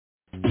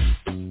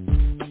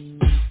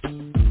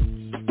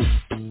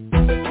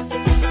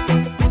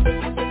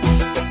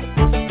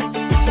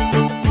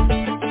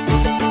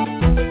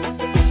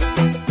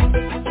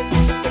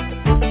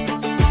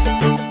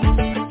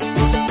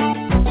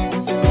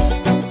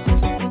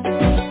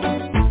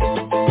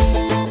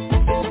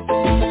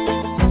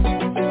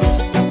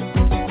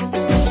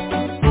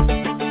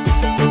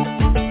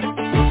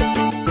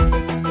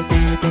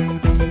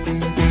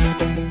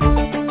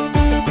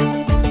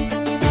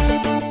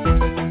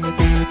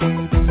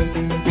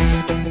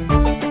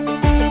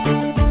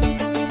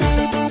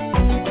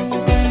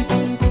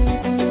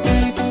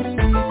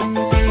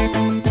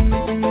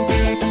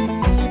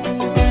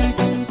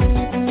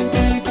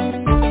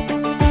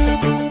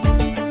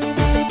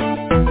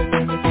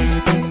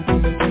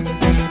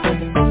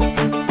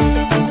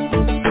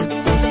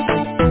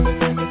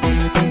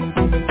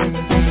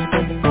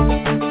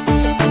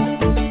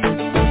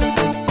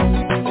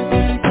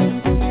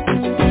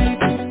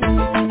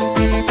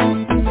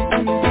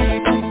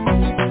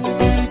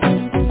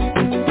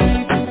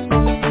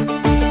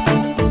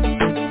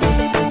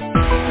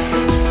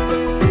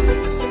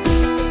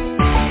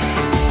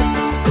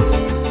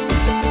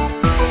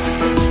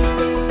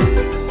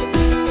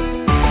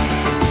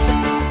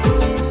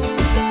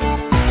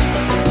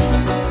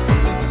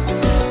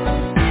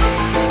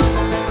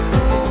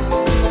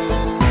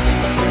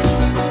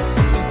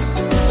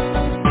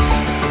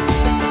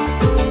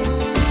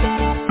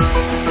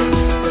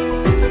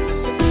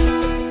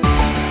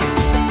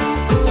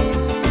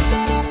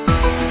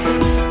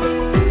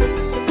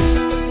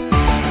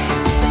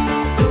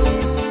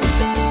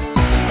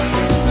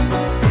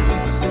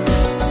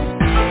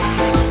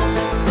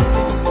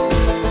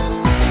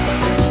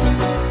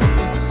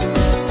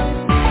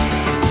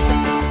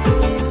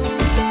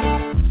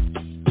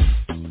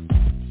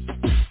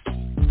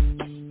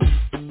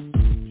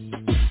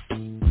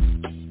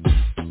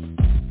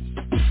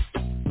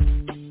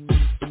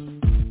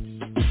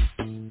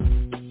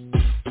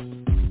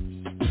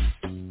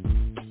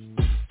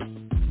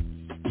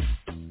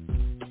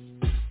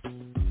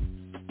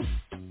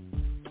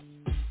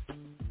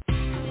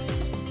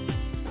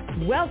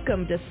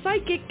Welcome to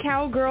Psychic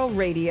Cowgirl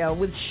Radio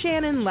with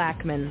Shannon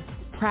Lackman.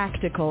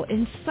 Practical,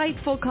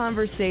 insightful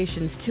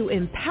conversations to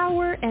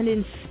empower and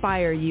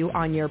inspire you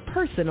on your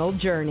personal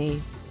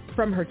journey.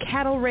 From her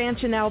cattle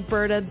ranch in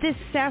Alberta, this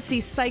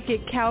sassy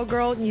psychic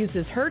cowgirl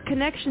uses her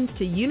connections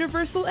to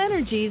universal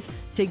energies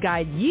to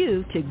guide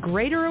you to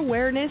greater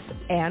awareness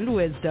and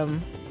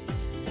wisdom.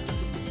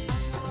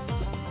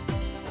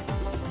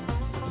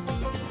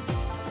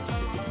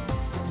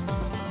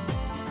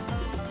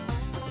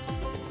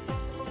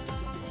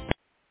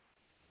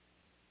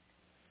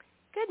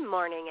 Good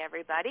morning,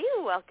 everybody.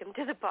 Welcome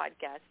to the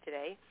podcast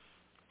today.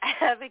 I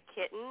have a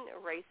kitten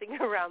racing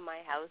around my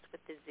house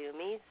with the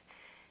zoomies.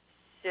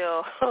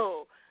 So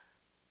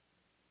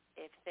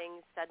if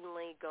things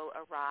suddenly go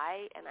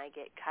awry and I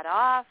get cut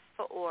off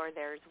or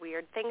there's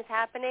weird things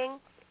happening,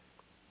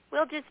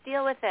 we'll just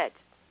deal with it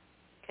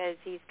because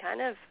he's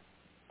kind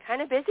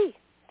of busy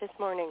this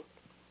morning.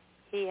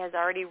 He has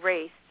already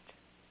raced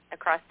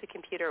across the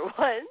computer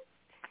once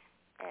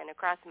and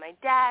across my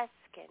desk,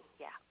 and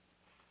yeah.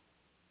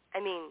 I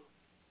mean,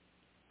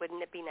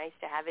 wouldn't it be nice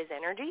to have his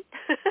energy?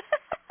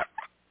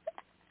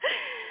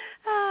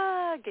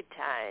 Good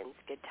times,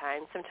 good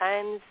times.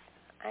 Sometimes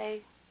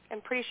I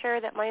am pretty sure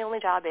that my only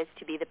job is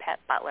to be the pet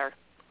butler,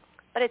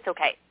 but it's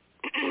okay.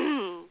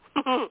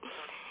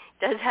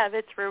 Does have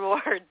its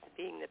rewards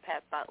being the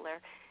pet butler.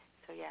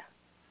 So yeah,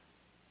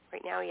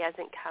 right now he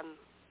hasn't come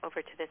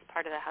over to this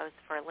part of the house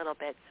for a little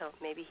bit, so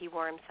maybe he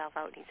wore himself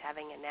out and he's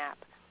having a nap.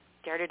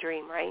 Dare to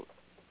dream, right?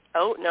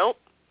 Oh, nope.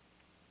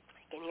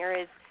 I can hear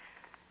his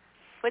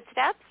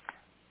footsteps.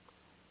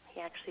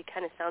 He actually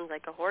kind of sounds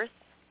like a horse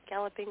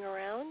galloping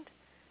around.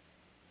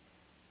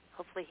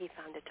 Hopefully he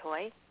found a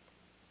toy.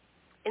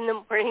 In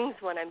the mornings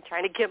when I'm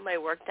trying to get my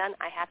work done,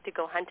 I have to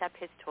go hunt up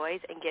his toys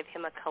and give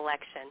him a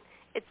collection.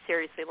 It's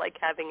seriously like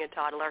having a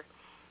toddler.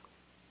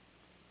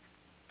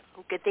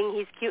 Good thing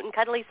he's cute and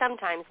cuddly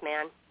sometimes,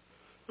 man.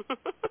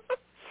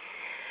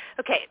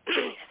 Okay,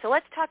 so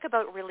let's talk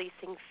about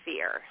releasing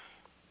fear.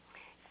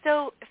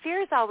 So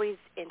fear is always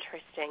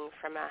interesting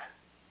from a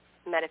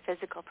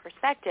metaphysical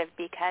perspective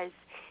because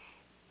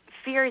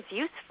fear is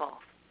useful.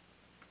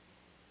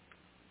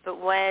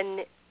 But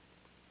when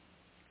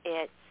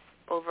it's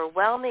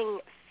overwhelming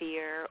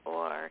fear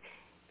or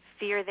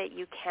fear that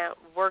you can't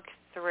work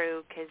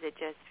through because it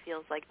just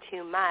feels like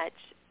too much,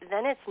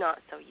 then it's not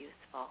so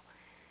useful.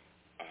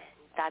 And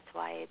that's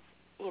why it's,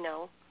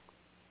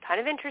 kind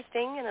of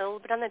interesting and a little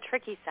bit on the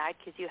tricky side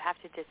because you have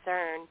to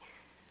discern,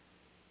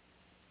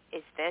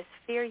 is this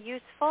fear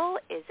useful?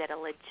 Is it a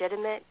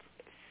legitimate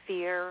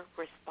fear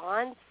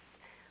response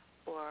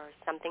or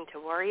something to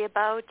worry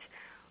about,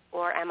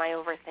 or am I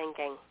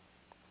overthinking?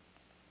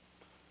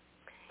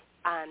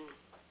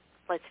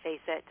 Let's face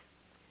it,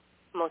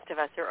 most of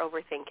us are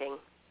overthinking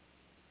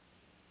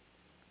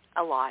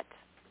a lot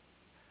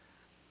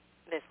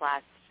this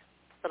last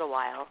little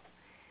while.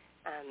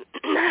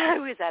 I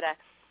was at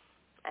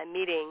a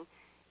meeting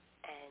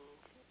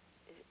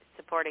and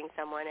supporting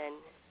someone, and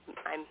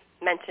I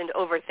mentioned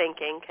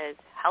overthinking because,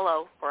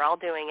 hello, we're all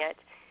doing it.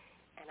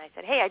 And I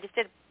said, hey, I just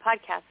did a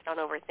podcast on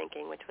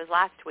overthinking, which was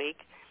last week.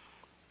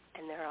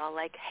 And they're all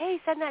like, hey,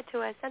 send that to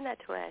us, send that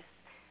to us.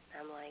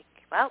 And I'm like,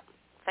 well,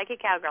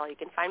 Psychic Cowgirl, you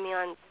can find me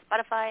on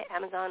Spotify,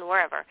 Amazon,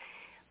 wherever.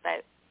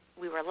 But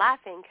we were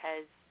laughing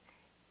because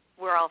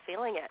we're all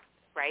feeling it,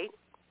 right?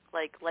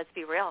 Like, let's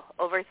be real.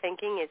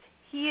 Overthinking is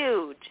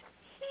huge,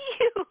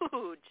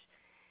 huge.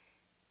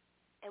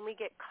 And we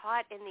get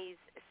caught in these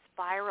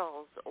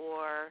spirals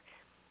or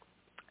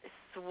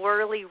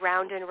swirly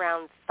round and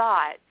round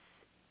thoughts,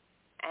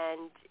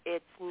 and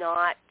it's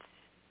not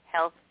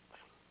health.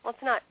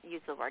 Let's not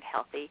use the word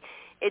healthy.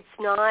 It's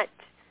not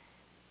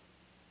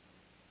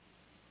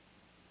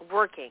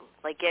working.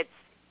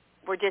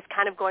 We're just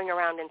kind of going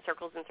around in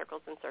circles and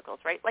circles and circles,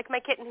 right? Like my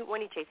kitten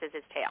when he chases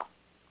his tail.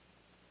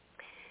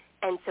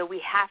 And so we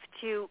have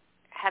to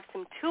have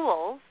some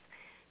tools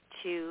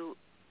to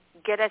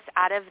get us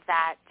out of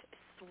that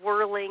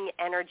swirling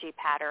energy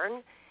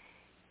pattern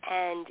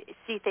and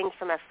see things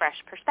from a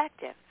fresh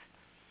perspective.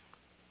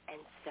 And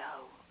so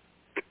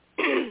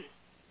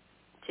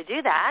to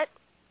do that,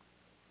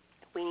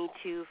 we need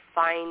to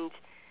find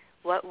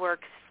what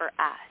works for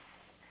us,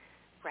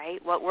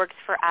 right? What works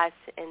for us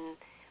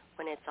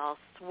when it's all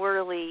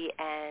swirly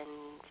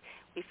and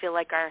we feel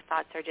like our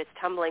thoughts are just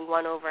tumbling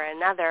one over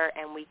another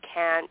and we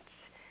can't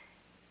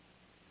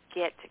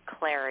get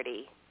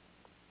clarity.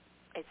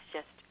 It's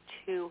just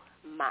too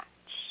much.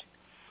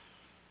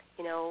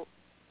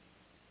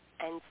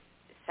 And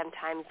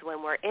sometimes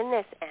when we're in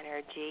this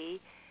energy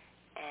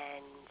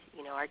and,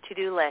 our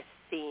to-do lists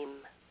seem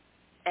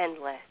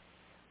endless,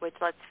 which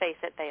let's face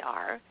it, they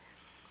are,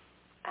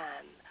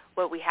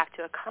 what we have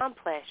to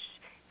accomplish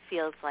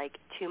feels like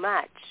too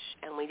much,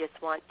 and we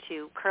just want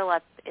to curl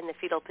up in the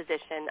fetal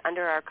position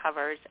under our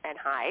covers and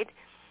hide.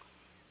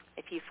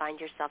 If you find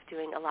yourself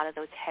doing a lot of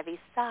those heavy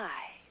sighs,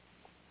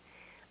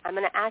 I'm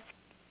going to ask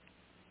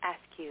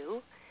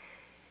you,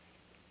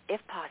 if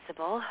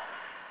possible,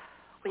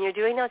 when you're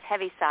doing those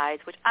heavy sighs,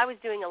 which I was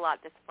doing a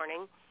lot this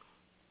morning,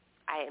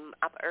 I'm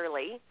up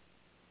early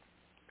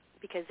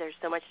because there's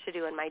so much to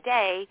do in my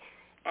day.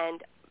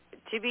 And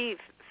to be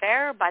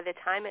fair, by the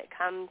time it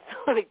comes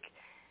like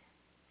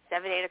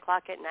 7, 8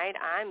 o'clock at night,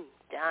 I'm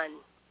done.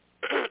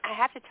 I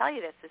have to tell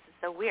you this. This is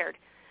so weird.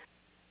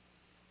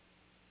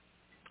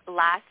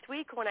 Last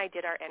week when I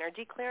did our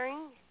energy clearing,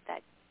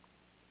 that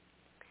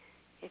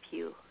if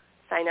you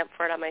sign up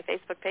for it on my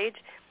Facebook page,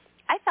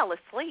 I fell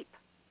asleep.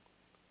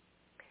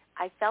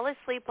 I fell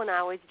asleep when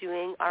I was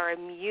doing our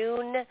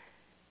immune,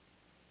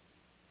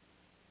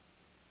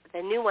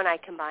 the new one I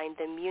combined,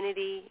 the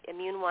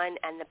immune one,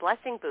 and the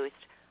blessing boost.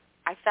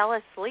 I fell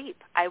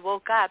asleep. I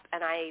woke up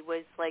and I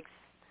was like,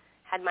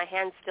 had my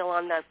hands still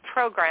on the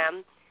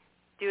program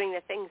doing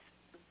the things.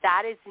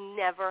 That has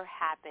never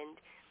happened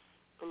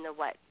in the,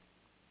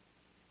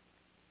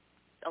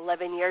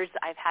 11 years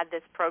I've had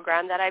this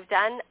program that I've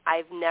done.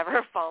 I've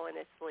never fallen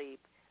asleep.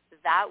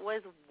 That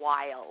was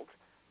wild.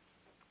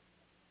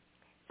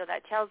 So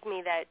that tells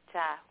me that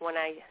when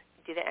I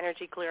do the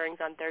energy clearings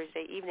on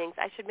Thursday evenings,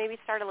 I should maybe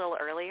start a little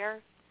earlier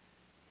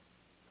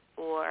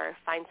or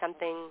find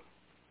something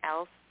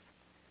else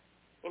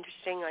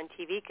interesting on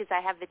TV, because I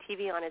have the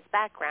TV on as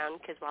background,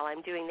 because while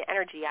I'm doing the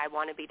energy, I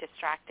want to be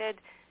distracted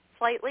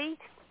slightly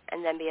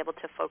and then be able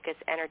to focus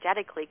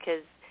energetically,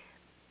 because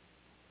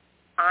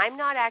I'm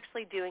not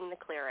actually doing the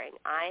clearing.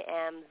 I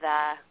am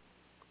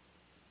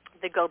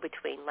the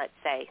go-between, let's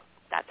say.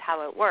 That's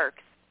how it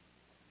works.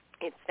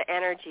 It's the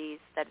energies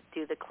that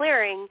do the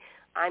clearing.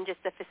 I'm just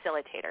the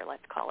facilitator,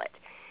 let's call it.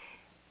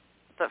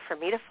 But for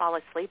me to fall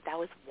asleep, that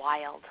was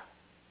wild.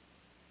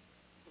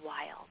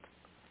 Wild.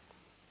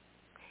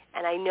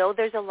 And I know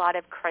there's a lot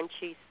of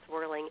crunchy,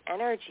 swirling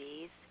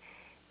energies.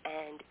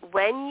 And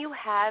when you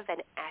have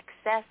an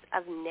excess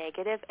of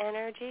negative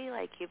energy,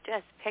 like you've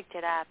just picked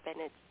it up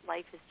and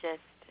life is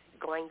just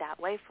going that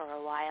way for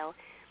a while,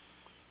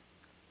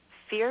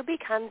 fear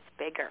becomes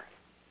bigger.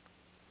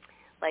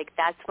 Like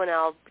that's when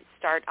I'll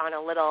start on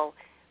a little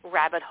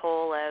rabbit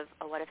hole of,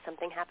 oh, what if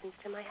something happens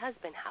to my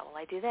husband? How will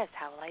I do this?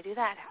 How will I do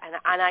that?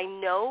 And I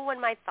know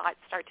when my thoughts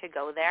start to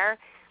go there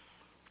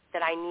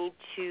that I need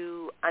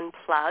to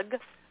unplug,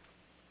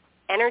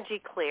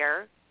 energy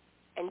clear,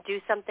 and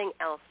do something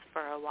else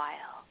for a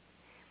while.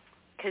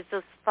 Because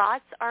those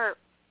thoughts are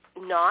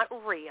not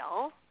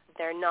real.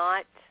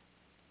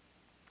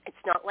 It's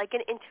not like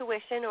an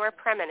intuition or a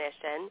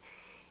premonition.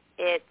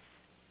 It's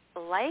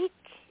like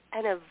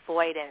an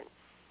avoidance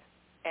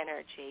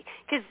energy.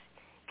 Because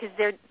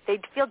they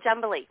feel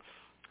jumbly.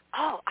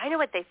 Oh, I know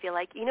what they feel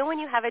like. You know when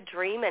you have a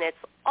dream and it's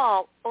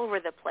all over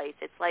the place.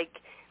 It's like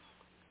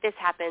this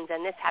happens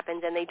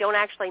and they don't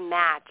actually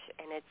match,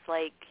 and it's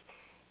like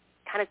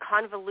kind of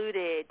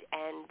convoluted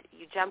and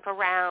you jump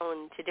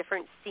around to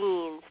different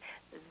scenes.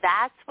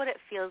 That's what it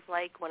feels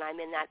like when I'm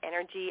in that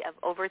energy of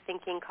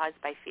overthinking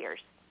caused by fears.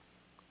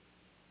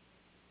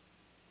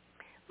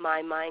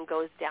 My mind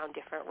goes down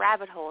different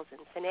rabbit holes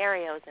and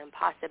scenarios and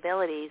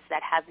possibilities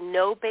that have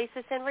no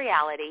basis in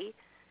reality,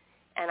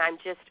 and I'm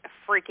just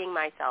freaking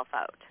myself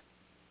out.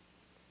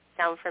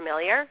 Sound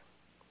familiar?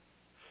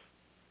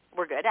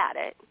 We're good at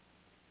it.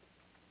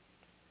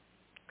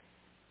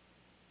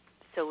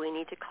 So we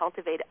need to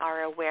cultivate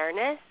our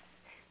awareness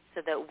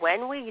so that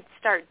when we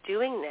start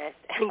doing this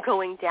and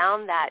going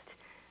down that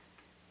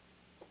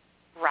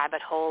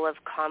rabbit hole of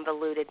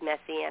convoluted,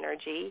 messy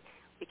energy,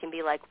 we can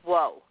be like,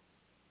 whoa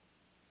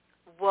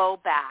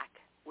back.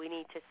 We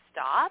need to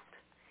stop.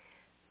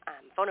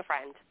 Phone a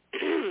friend.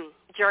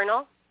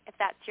 Journal, if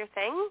that's your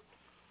thing.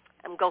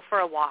 Go for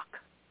a walk.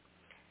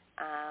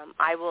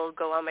 I will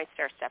go on my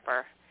stair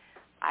stepper.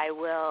 I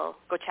will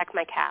go check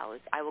my cows.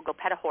 I will go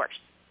pet a horse.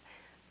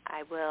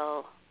 I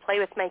will play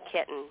with my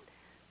kitten.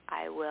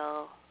 I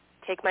will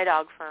take my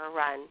dog for a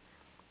run.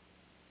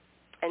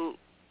 And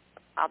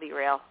I'll be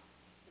real,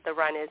 the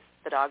run is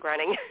the dog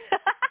running.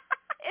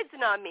 It's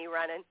not me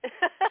running.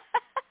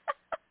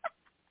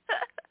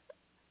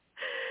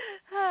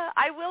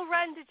 I will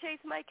run to chase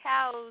my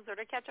cows or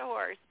to catch a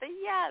horse. But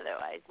yeah,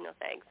 otherwise, no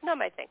thanks. Not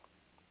my thing.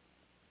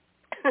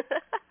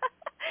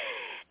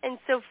 And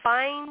so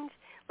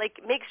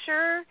make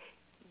sure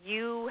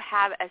you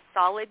have a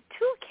solid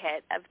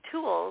toolkit of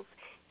tools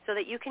so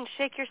that you can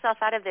shake yourself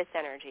out of this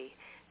energy.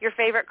 Your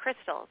favorite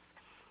crystals.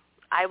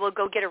 I will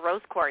go get a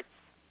rose quartz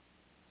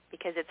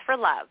because it's for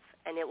love,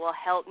 and it will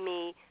help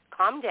me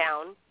calm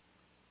down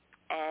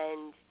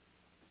and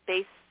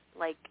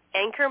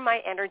anchor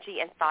my energy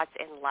and thoughts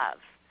in love.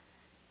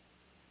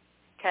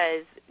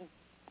 Because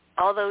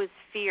all those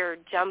fear,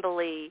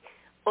 jumbly,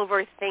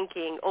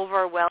 overthinking,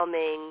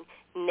 overwhelming,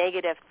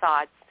 negative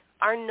thoughts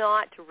are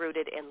not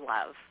rooted in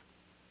love.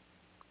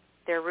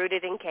 They're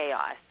rooted in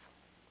chaos.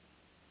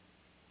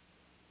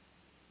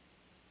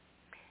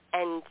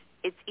 And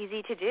it's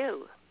easy to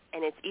do,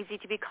 and it's easy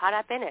to be caught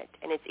up in it,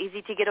 and it's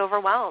easy to get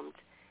overwhelmed.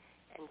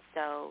 And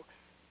so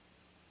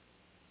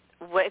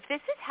if this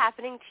is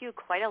happening to you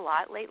quite a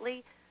lot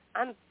lately,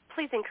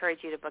 please encourage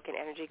you to book an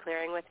energy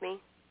clearing with me.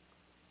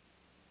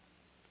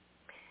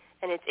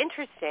 And it's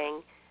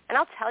interesting, and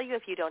I'll tell you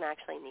if you don't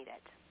actually need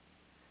it.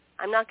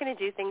 I'm not going to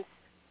do things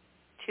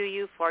to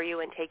you, for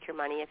you, and take your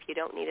money if you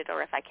don't need it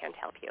or if I can't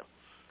help you.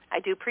 I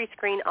do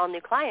pre-screen all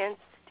new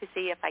clients to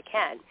see if I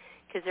can,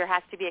 because there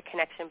has to be a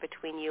connection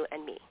between you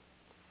and me.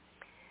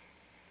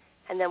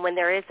 And then when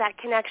there is that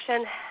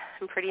connection,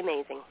 I'm pretty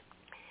amazing.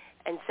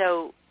 And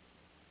so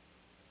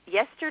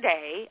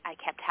yesterday I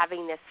kept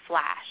having this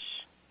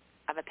flash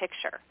of a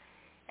picture,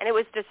 and it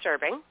was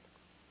disturbing.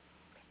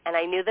 And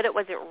I knew that it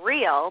wasn't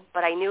real,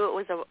 but I knew it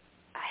was a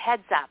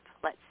heads up,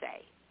 let's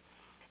say.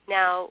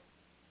 Now,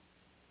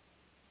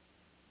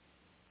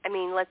 I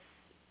mean, let's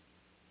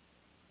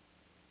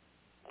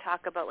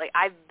talk about, like,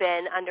 I've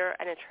been under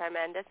a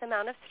tremendous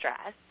amount of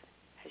stress,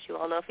 as you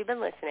all know if you've been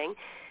listening.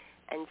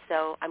 And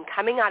so I'm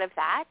coming out of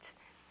that.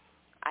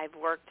 I've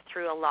worked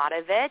through a lot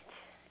of it,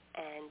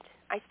 and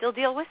I still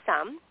deal with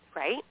some,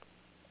 right?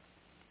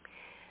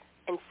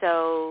 And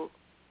so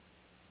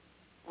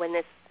when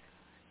this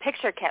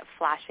picture kept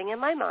flashing in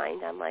my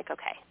mind, I'm like,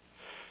 okay,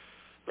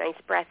 nice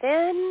breath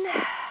in,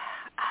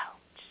 out.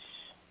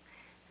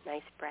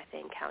 Nice breath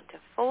in, count to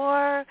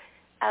 4,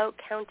 out,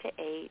 count to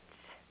 8.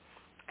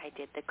 I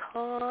did the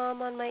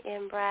calm on my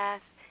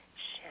in-breath,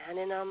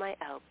 Shannon on my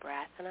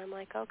out-breath, and I'm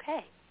like,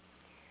 okay,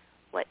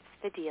 what's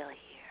the deal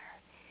here?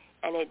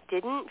 And it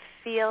didn't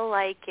feel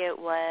like it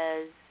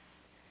was,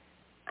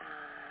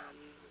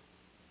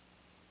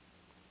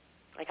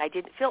 like I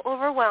didn't feel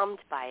overwhelmed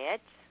by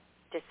it.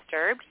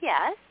 Disturbed,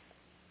 yes.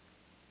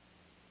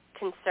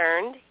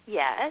 Concerned,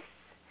 yes.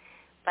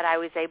 But I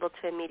was able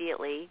to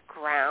immediately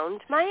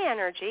ground my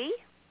energy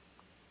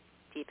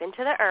deep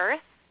into the earth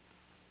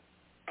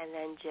and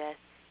then just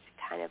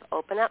kind of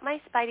open up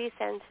my spidey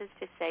senses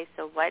to say,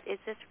 so what is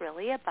this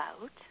really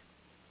about?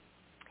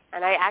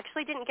 And I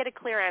actually didn't get a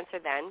clear answer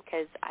then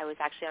because I was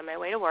actually on my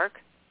way to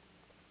work.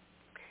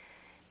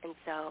 And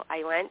so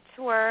I went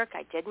to work,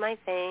 I did my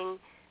thing,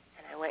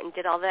 and I went and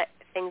did all the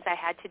things I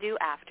had to do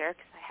after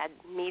because I had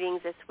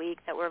meetings this week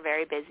that were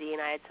very busy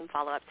and I had some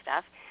follow-up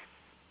stuff.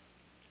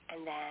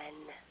 And then,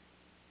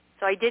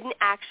 so I didn't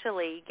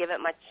actually give it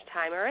much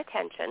time or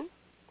attention.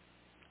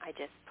 I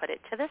just put it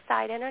to the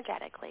side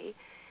energetically.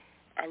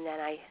 And then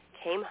I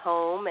came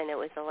home, and it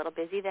was a little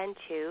busy then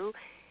too.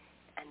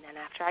 And then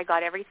after I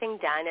got everything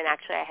done, and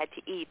actually I had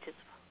to eat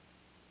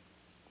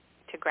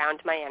to ground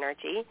my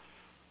energy,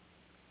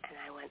 and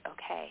I went,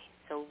 okay,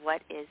 so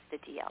what is the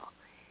deal?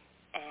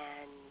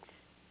 And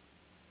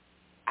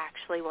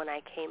actually when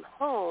I came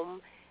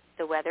home,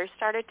 the weather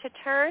started to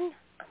turn.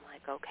 I'm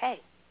like, okay,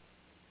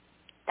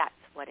 that's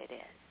what it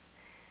is.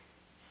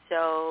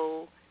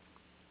 So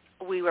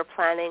we were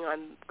planning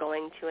on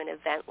going to an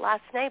event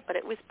last night, but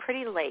it was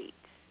pretty late,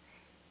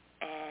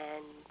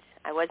 and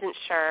I wasn't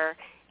sure.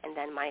 And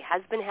then my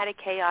husband had a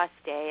chaos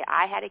day.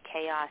 I had a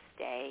chaos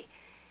day,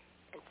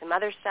 and some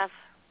other stuff.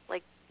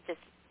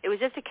 It was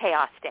just a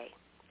chaos day,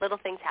 little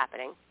things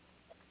happening.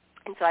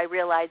 And so I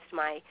realized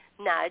my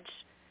nudge,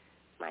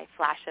 my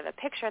flash of a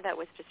picture that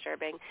was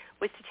disturbing,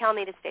 was to tell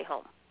me to stay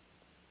home.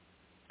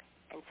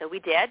 And so we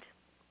did.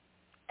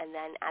 And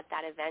then at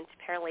that event,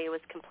 apparently it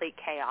was complete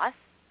chaos.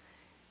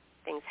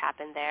 Things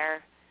happened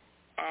there.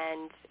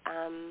 And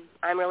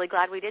I'm really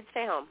glad we did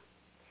stay home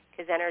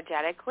because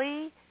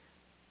energetically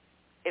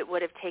it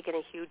would have taken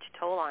a huge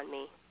toll on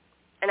me.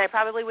 And I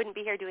probably wouldn't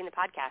be here doing the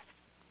podcast.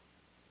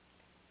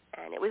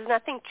 And it was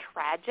nothing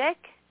tragic,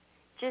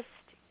 just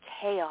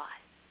chaos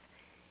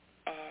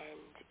and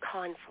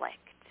conflict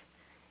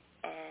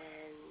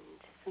and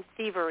some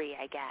thievery,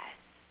 I guess.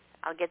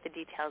 I'll get the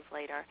details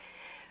later.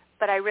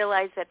 But I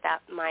realized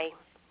that my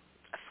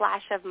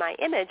flash of my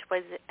image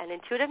was an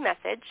intuitive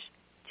message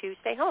to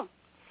stay home.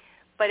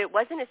 But it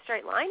wasn't a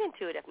straight line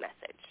intuitive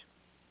message.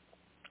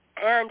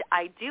 And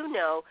I do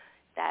know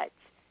that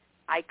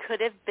I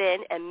could have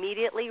been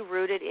immediately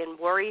rooted in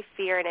worry,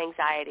 fear, and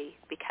anxiety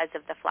because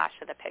of the flash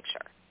of the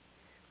picture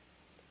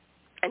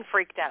and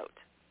freaked out.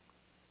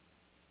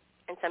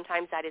 And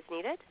sometimes that is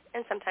needed,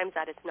 and sometimes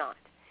that is not.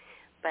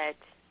 But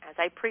as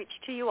I preach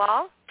to you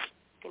all,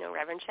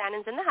 Reverend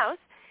Shannon's in the house,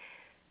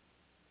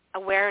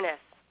 awareness.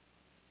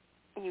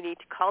 You need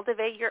to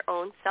cultivate your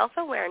own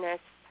self-awareness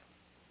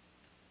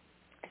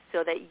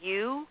so that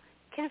you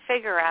can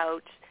figure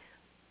out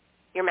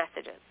your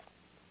messages,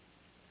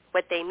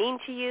 what they mean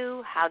to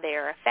you, how they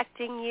are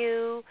affecting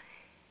you,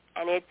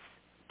 and it's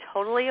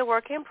totally a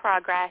work in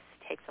progress.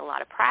 It takes a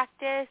lot of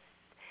practice,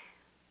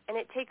 and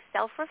it takes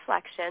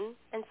self-reflection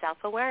and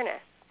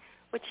self-awareness,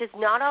 which is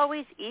not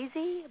always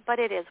easy, but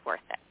it is worth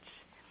it.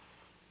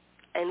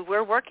 And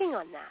we're working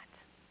on that.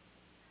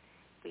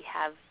 We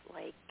have,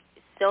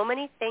 so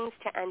many things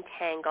to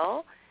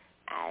untangle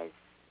as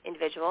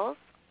individuals,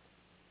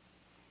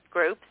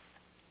 groups,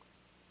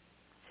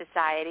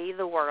 society,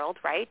 the world,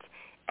 right?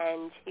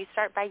 And you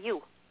start by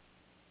you.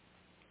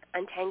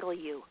 Untangle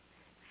you.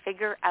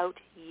 Figure out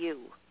you.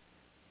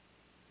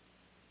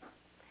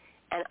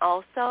 And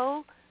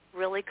also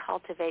really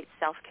cultivate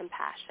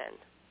self-compassion.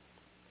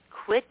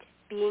 Quit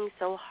being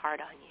so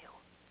hard on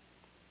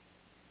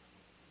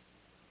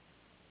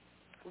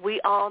you.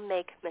 We all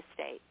make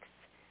mistakes.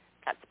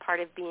 That's part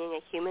of being a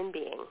human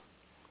being.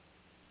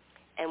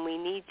 And we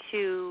need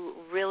to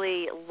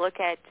really look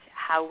at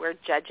how we're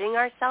judging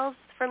ourselves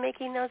for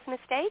making those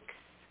mistakes.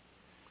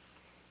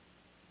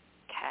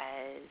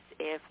 Because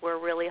if we're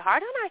really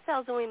hard on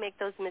ourselves when we make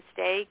those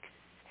mistakes,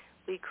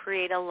 we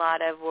create a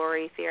lot of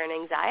worry, fear, and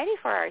anxiety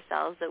for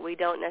ourselves that we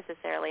don't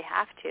necessarily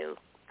have to,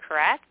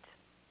 correct?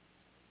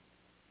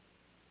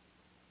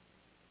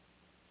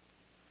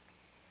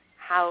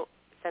 How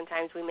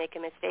sometimes we make a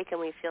mistake and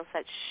we feel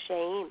such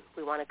shame,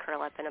 we want to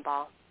curl up in a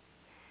ball.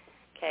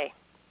 Okay,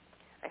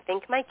 I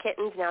think my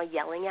kitten's now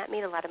yelling at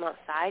me to let him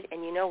outside,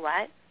 and you know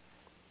what?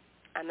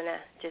 I'm going to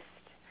just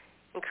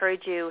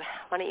encourage you,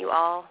 why don't you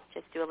all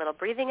just do a little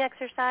breathing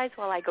exercise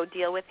while I go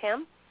deal with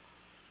him.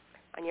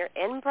 On your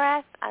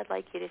in-breath, I'd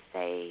like you to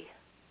say,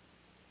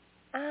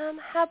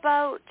 how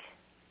about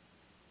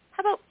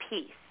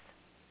peace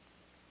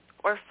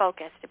or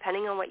focus,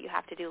 depending on what you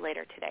have to do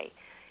later today.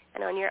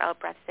 And on your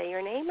out-breath, say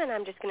your name, and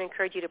I'm just going to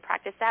encourage you to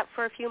practice that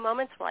for a few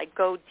moments while I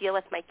go deal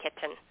with my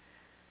kitten.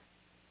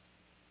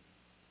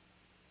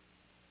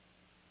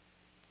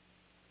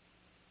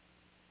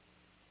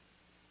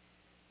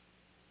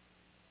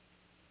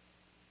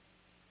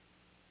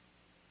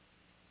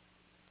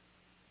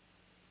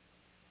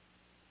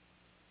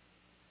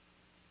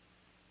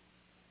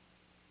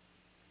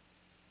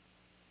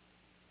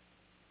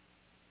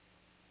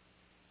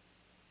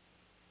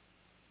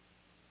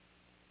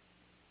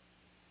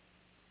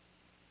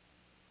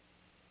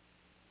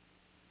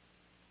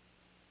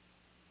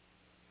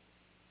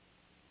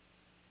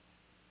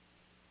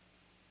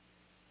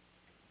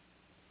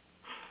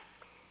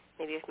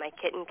 Maybe if my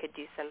kitten could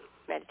do some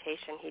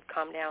meditation, he'd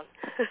calm down.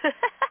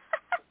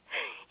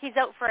 He's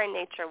out for a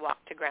nature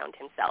walk to ground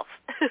himself.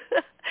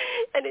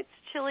 And it's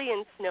chilly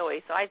and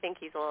snowy, so I think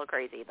he's a little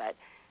crazy, but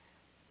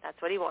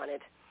that's what he wanted.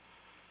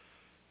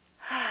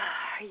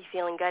 Are you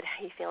feeling good?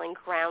 Are you feeling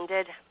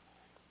grounded?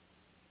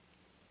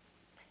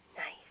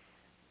 Nice.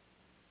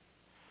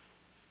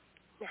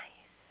 Nice.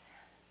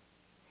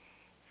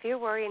 Fear,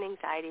 worry, and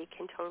anxiety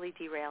can totally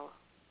derail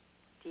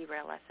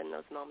us in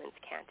those moments,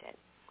 can't it?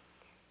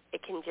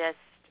 It can just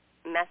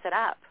mess it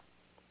up.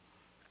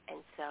 And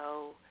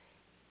so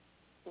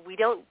we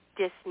don't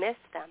dismiss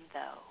them,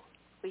 though.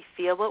 We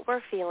feel what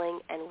we're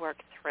feeling and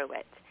work through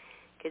it.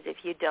 Because if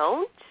you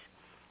don't,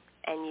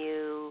 and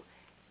you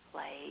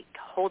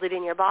hold it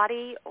in your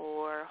body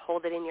or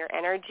hold it in your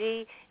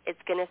energy, it's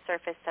going to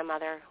surface some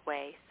other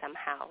way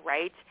somehow,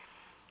 right?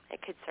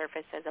 It could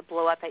surface as a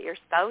blow up at your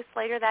spouse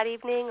later that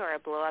evening, or a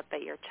blow up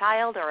at your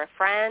child or a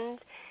friend.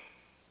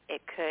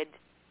 It could,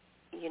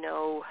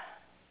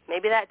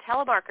 maybe that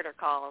telemarketer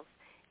calls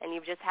and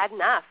you've just had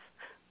enough.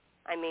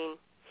 I mean,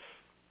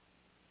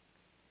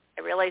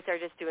 I realize they're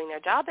just doing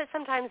their job, but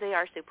sometimes they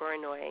are super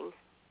annoying.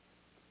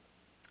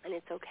 And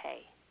it's okay.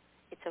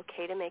 It's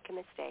okay to make a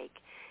mistake.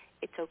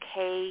 It's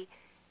okay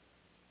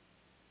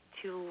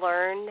to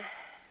learn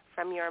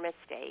from your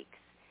mistakes,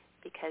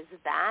 because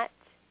that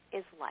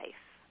is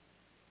life.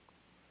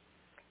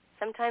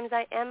 Sometimes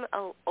I am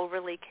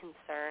overly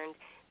concerned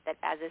that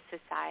as a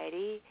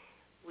society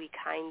we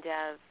kind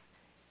of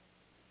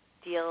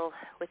deal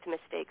with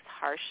mistakes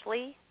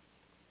harshly.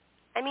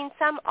 I mean,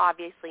 some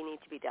obviously need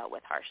to be dealt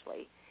with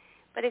harshly.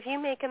 But if you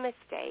make a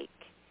mistake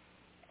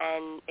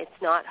and it's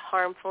not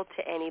harmful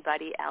to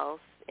anybody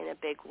else in a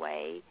big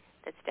way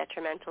that's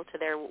detrimental to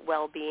their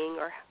well-being,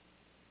 or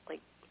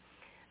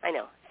I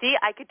know. See,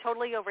 I could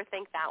totally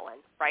overthink that one,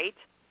 right?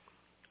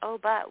 Oh,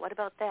 but what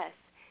about this?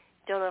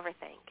 Don't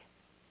overthink.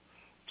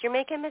 If you're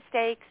making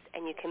mistakes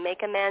and you can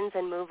make amends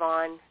and move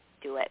on,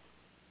 do it.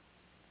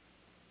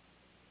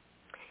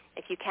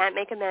 If you can't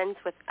make amends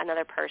with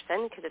another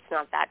person because it's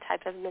not that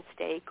type of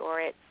mistake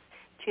or it's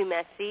too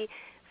messy,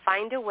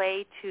 find a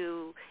way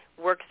to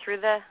work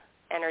through the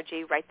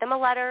energy. Write them a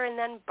letter and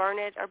then burn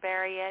it or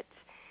bury it.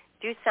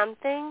 Do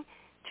something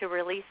to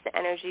release the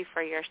energy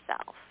for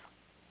yourself.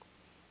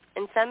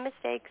 And some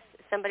mistakes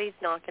somebody's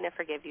not going to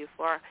forgive you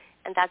for,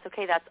 and that's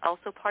okay. That's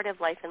also part of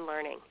life and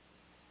learning.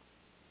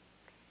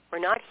 We're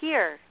not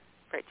here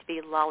for it to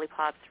be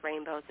lollipops,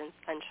 rainbows, and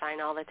sunshine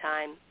all the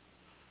time.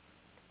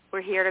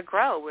 We're here to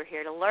grow. We're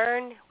here to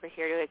learn. We're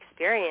here to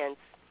experience.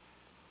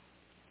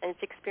 And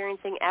it's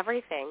experiencing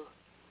everything.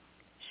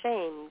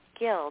 Shame,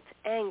 guilt,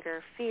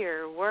 anger,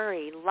 fear,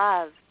 worry,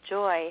 love,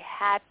 joy,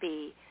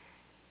 happy,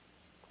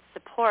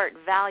 support,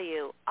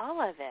 value,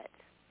 all of it.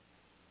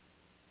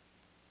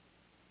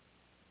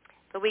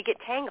 But we get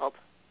tangled.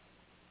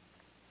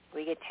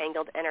 We get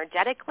tangled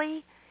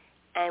energetically,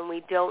 and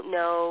we don't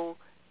know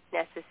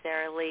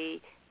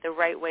necessarily the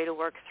right way to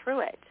work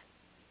through it.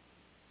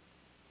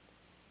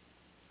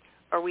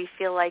 Or we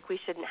feel like we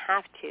shouldn't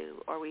have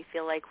to, or we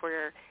feel like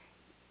we're,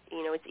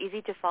 it's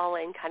easy to fall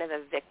in kind of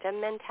a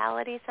victim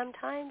mentality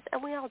sometimes,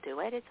 and we all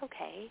do it. It's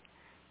okay.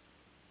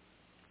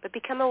 But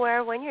become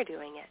aware when you're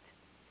doing it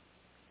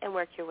and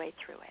work your way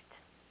through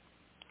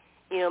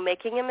it.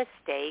 Making a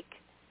mistake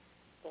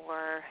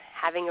or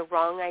having a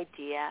wrong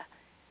idea,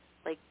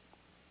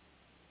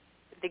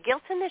 the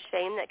guilt and the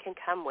shame that can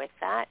come with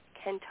that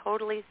can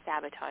totally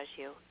sabotage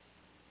you.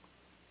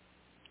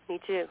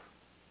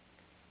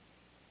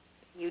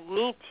 You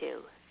need to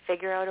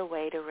figure out a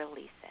way to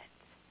release it.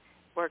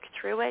 Work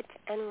through it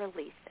and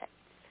release it.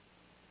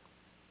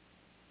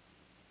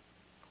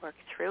 Work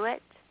through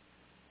it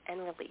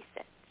and release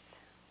it.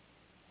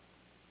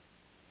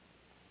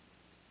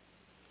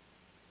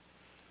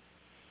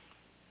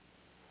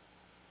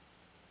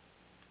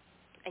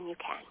 And you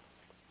can.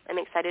 I'm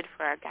excited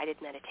for our guided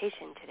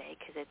meditation today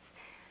because it's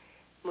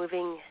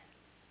moving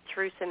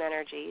through some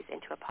energies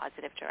into a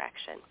positive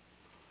direction.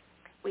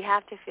 We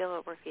have to feel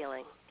what we're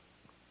feeling.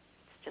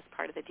 It's just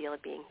part of the deal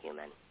of being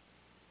human.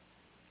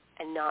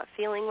 And not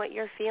feeling what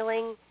you're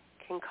feeling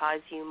can cause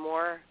you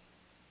more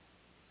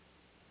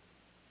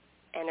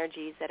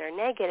energies that are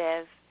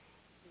negative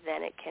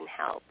than it can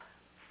help,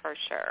 for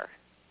sure.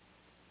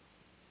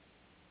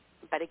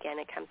 But again,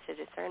 it comes to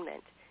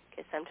discernment,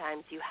 because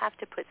sometimes you have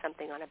to put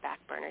something on a back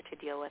burner to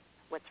deal with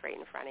what's right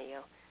in front of you.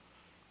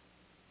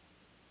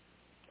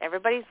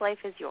 Everybody's life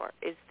is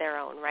their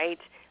own, right?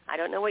 I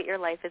don't know what your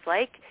life is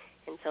like,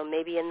 and so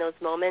maybe in those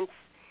moments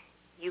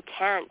you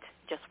can't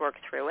just work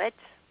through it.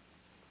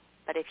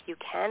 But if you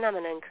can, I'm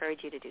going to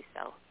encourage you to do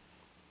so.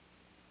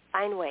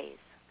 Find ways.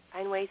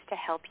 Find ways to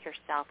help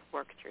yourself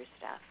work through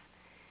stuff,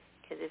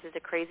 because this is a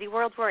crazy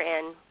world we're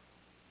in,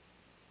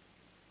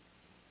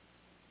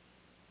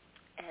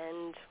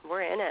 and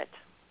we're in it.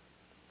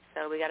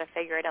 So we got to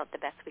figure it out the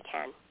best we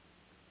can.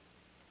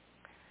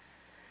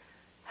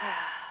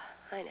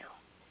 I know.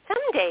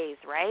 Some days,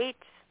 right?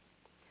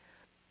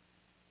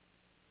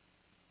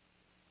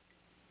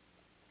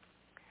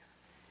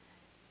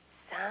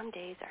 Some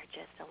days are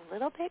just a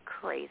little bit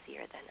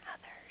crazier than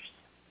others.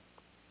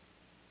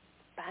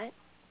 But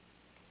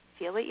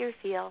feel what you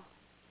feel,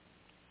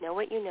 know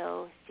what you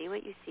know, see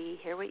what you see,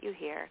 hear what you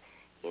hear.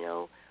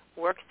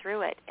 Work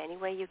through it any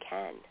way you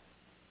can.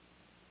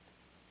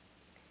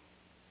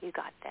 You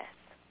got this,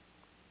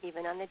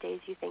 even on the days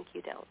you think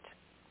you don't.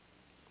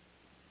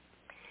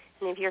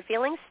 And if you're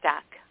feeling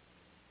stuck,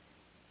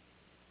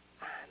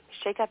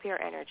 shake up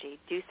your energy.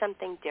 Do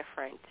something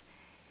different.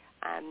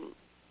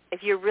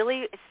 If you're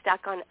really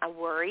stuck on a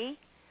worry,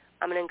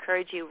 I'm going to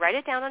encourage you, write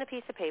it down on a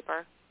piece of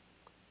paper.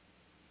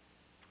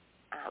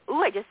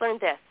 I just learned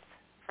this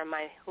from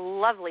my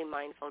lovely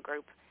mindful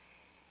group.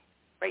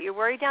 Write your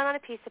worry down on a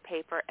piece of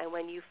paper, and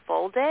when you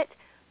fold it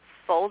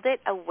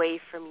away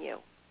from you.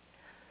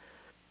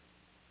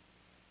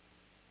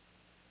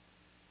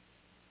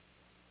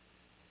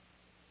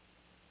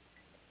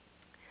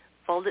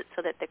 Fold it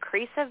so that the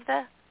crease of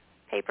the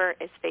paper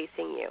is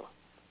facing you,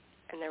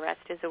 and the rest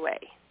is away.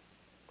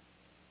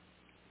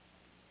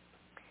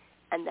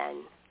 And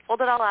then fold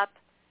it all up,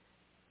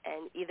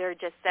 and either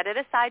just set it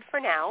aside for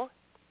now,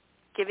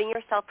 giving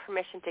yourself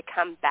permission to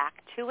come back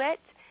to it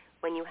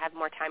when you have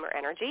more time or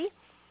energy,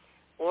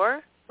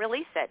 or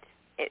release it.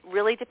 It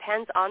really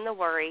depends on the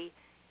worry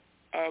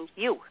and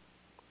you.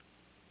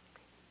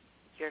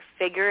 You're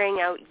figuring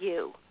out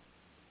you.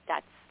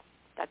 That's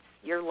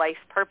your life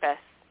purpose,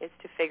 is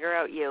to figure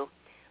out you.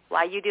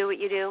 Why you do what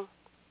you do,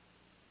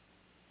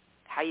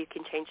 how you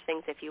can change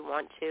things if you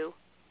want to.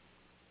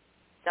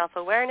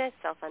 Self-awareness,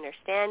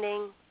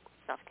 self-understanding,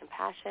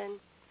 self-compassion.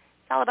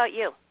 It's all about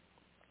you.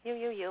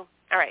 You.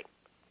 All right.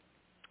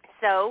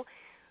 So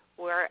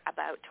we're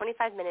about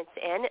 25 minutes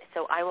in,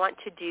 so I want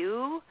to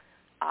do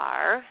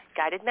our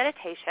guided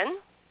meditation.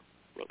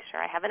 Make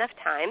sure I have enough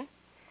time.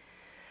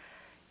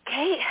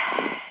 Okay,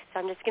 so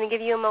I'm just going to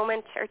give you a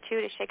moment or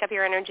two to shake up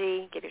your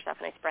energy. Give yourself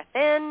a nice breath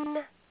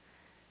in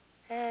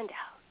and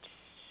out.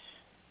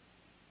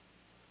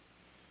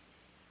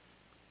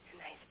 A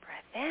nice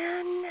breath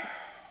in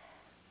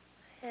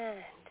and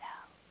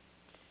out.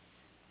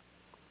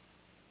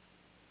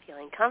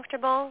 Feeling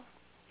comfortable,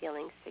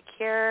 feeling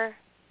secure,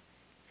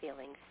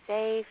 feeling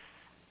safe.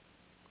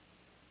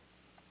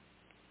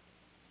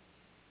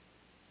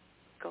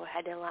 Go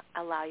ahead and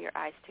allow your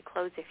eyes to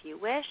close if you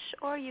wish,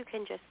 or you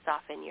can just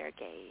soften your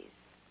gaze.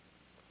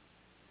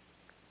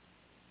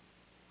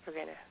 We're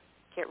going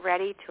to get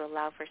ready to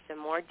allow for some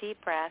more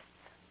deep breaths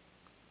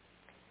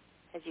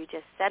as you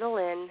just settle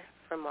in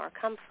for more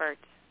comfort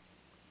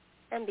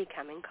and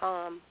becoming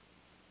calm.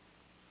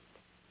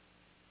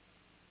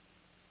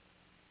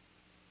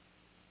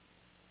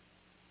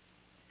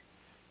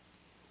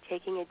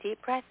 Taking a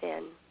deep breath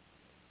in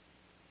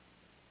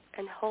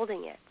and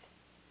holding it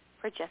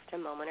for just a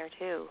moment or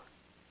two.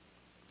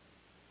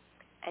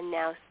 And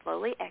now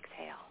slowly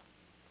exhale.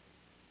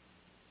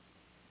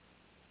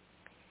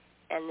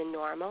 And the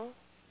normal,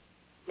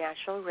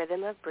 natural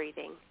rhythm of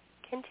breathing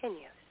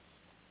continues.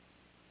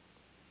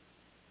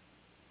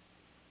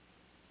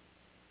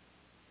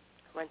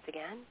 Once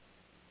again,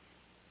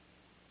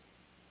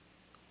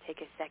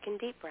 take a second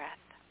deep breath.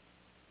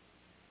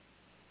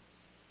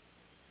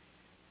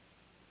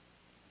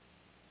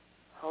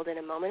 Hold it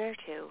a moment or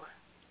two,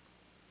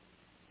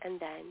 and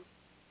then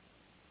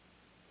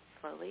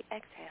slowly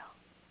exhale.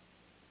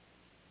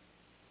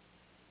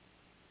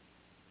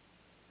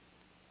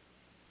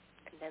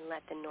 And then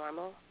let the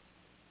normal,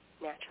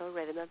 natural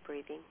rhythm of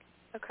breathing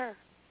occur.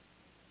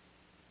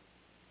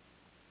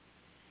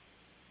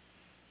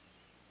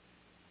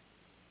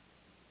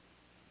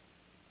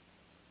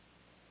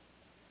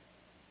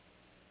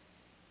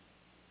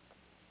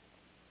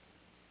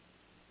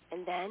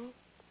 And then,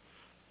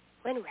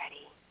 when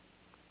ready,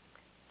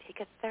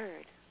 take a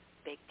third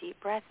big deep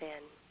breath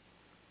in.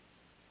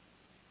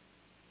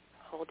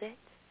 Hold it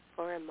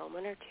for a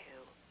moment or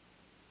two,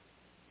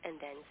 and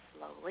then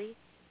slowly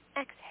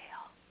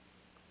exhale.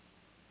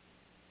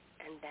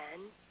 And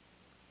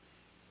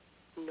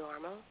then,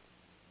 normal,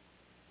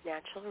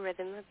 natural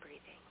rhythm of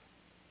breathing.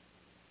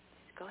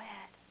 Just go ahead.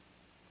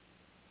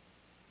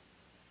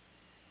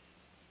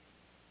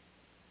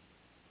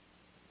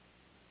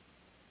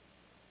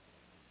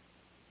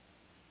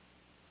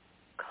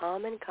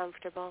 Calm and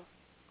comfortable,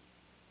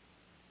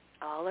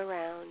 all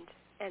around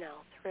and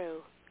all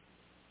through.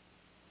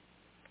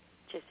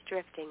 Just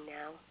drifting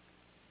now,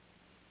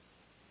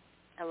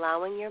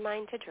 allowing your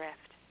mind to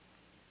drift.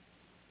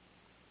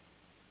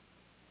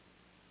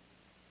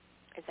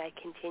 As I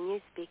continue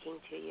speaking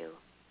to you,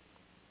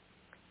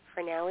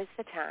 for now is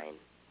the time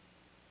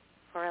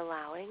for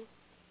allowing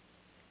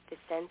the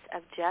sense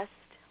of just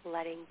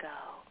letting go.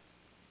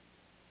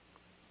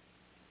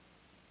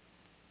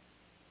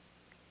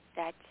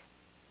 That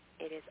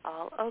it is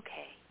all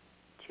okay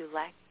to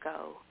let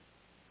go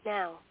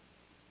now.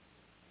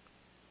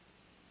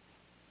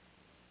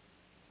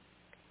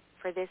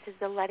 For this is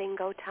the letting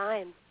go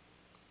time.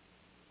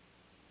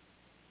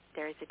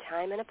 There is a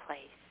time and a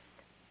place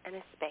and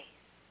a space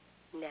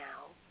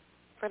now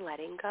for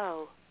letting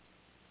go.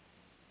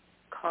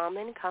 Calm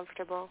and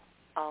comfortable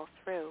all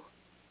through.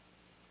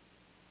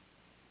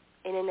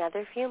 In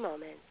another few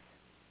moments,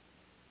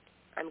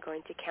 I'm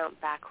going to count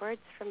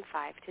backwards from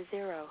 5 to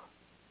 0.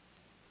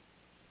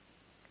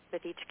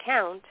 With each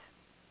count,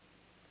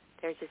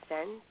 there's a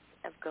sense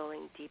of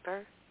going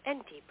deeper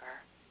and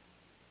deeper.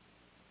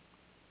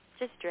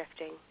 Just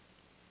drifting.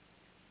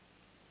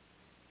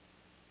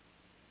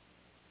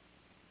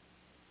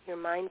 Your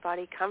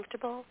mind-body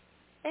comfortable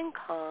and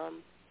calm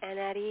and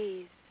at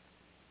ease.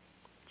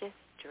 Just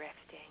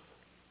drifting.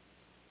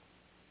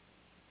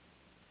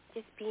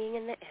 Just being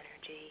in the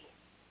energy.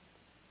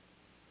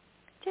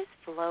 Just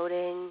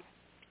floating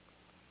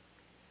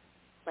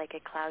like a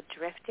cloud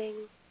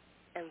drifting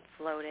and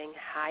floating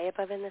high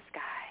above in the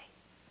sky,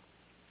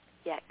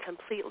 yet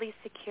completely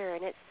secure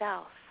in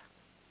itself,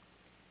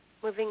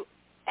 moving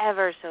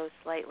ever so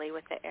slightly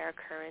with the air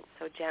current,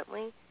 so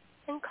gently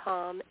and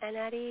calm and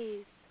at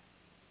ease.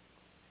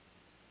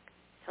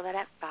 So that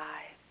at 5,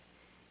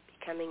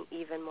 becoming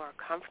even more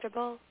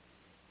comfortable,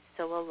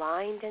 so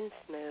aligned and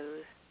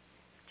smooth,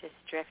 just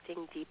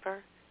drifting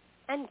deeper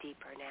and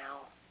deeper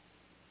now.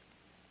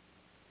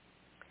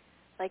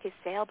 Like a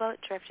sailboat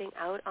drifting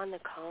out on the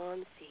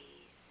calm seas,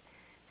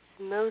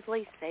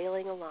 smoothly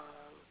sailing along.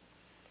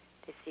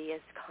 The sea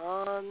is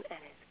calm and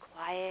as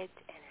quiet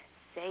and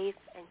as safe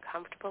and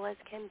comfortable as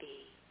can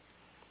be.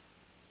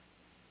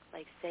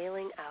 Like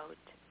sailing out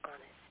on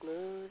a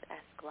smooth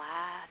as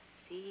glass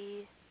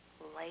sea,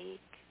 lake,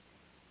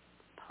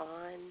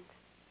 pond,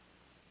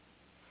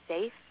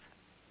 safe,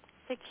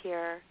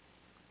 secure,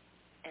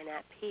 and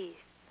at peace.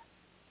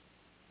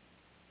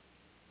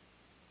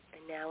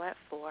 And now at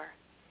 4,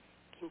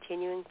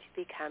 continuing to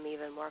become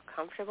even more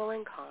comfortable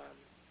and calm,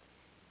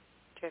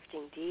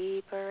 drifting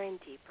deeper and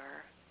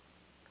deeper,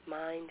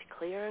 mind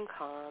clear and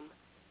calm,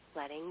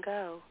 letting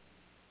go.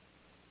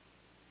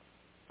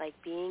 Like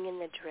being in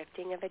the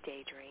drifting of a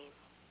daydream,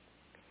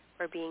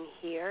 where being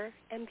here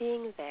and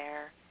being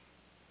there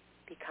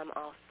become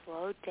all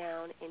slowed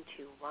down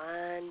into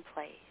one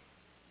place.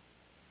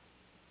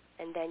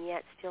 And then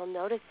yet still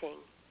noticing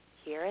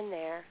here and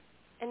there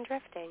and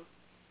drifting.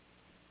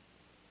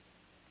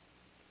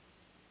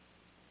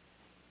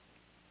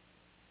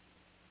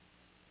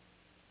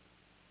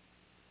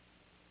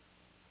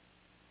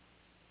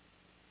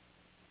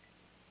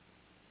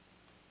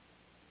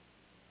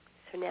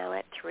 So now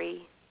at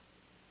 3,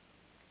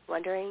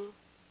 wondering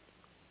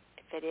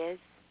if it is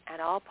at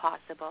all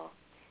possible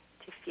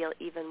to feel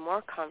even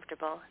more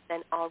comfortable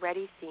than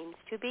already seems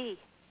to be.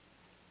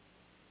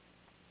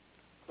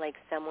 Like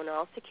someone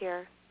all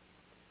secure,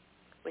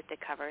 with the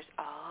covers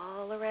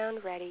all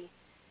around ready,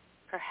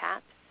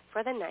 perhaps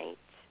for the night,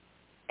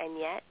 and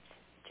yet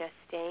just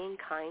staying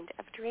kind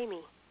of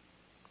dreamy.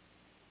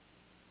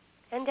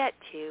 And at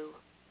 2,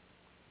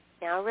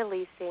 now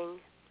releasing,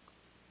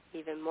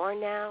 even more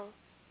now,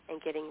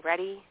 and getting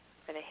ready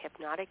for the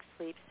hypnotic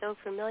sleep so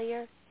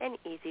familiar and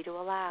easy to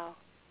allow.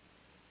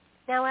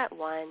 Now at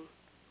 1,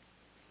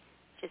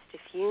 just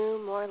a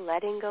few more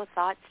letting go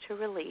thoughts to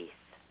release,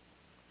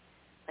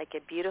 like a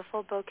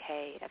beautiful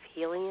bouquet of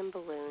helium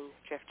balloons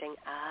drifting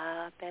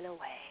up and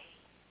away.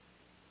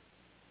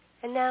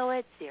 And now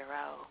at 0,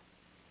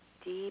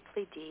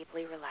 deeply,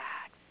 deeply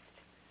relaxed.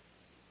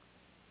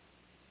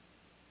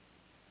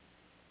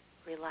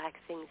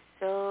 Relaxing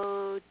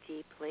so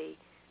deeply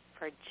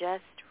for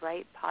just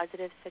right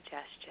positive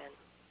suggestion.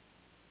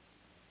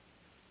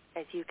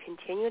 As you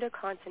continue to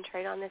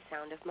concentrate on the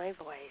sound of my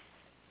voice,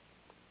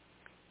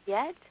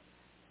 yet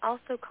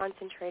also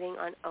concentrating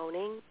on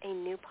owning a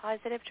new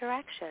positive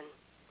direction,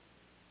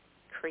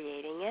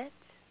 creating it,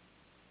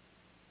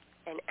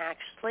 and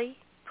actually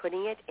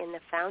putting it in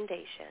the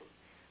foundation,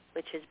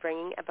 which is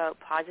bringing about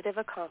positive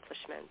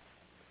accomplishments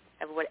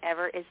of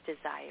whatever is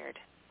desired.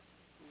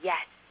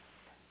 Yes.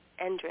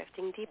 And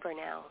drifting deeper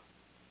now.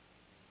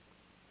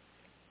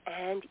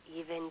 And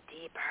even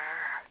deeper.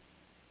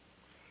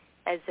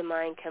 As the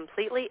mind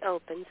completely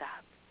opens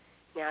up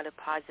now to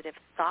positive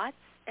thoughts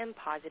and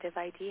positive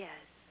ideas.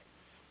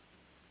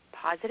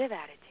 Positive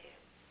attitudes.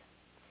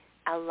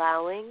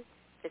 Allowing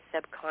the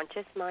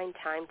subconscious mind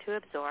time to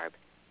absorb.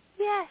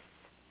 Yes.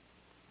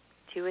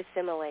 To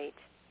assimilate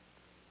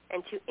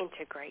and to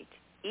integrate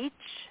each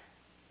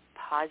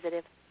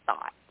positive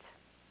thought.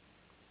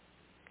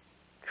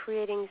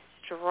 Creating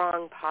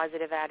strong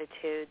positive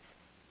attitudes.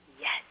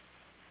 Yes.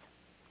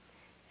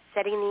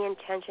 Setting the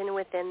intention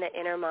within the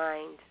inner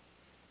mind.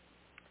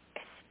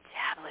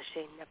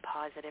 Establishing the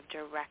positive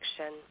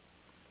direction.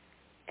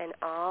 And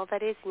all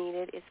that is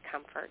needed is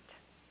comfort.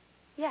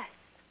 Yes.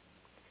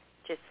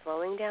 Just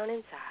flowing down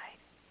inside.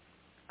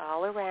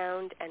 All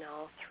around and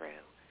all through.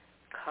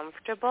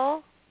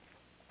 Comfortable.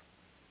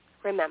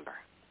 Remember,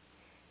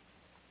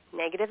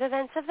 negative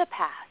events of the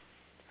past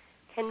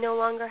can no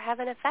longer have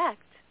an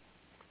effect.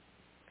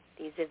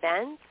 These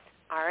events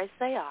are as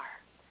they are.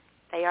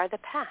 They are the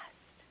past.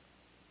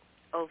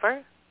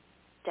 Over,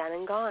 done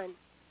and gone.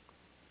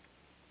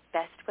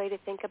 Best way to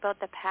think about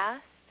the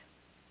past?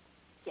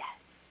 Yes.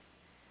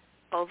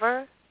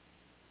 Over,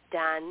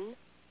 done,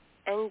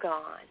 and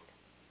gone.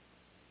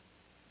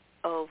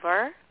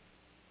 Over,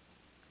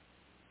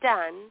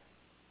 done,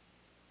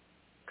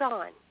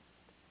 gone.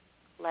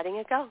 Letting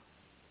it go.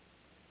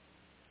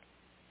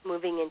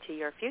 Moving into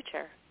your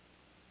future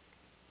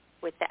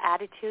with the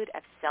attitude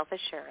of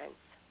self-assurance.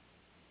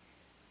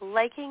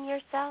 Liking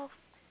yourself,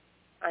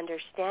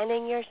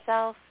 understanding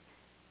yourself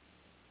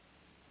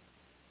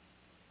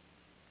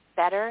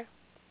better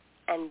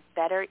and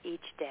better each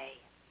day.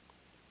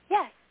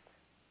 Yes.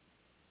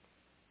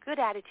 Good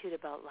attitude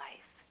about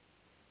life.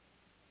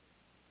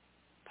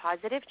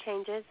 Positive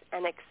changes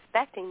and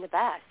expecting the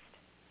best.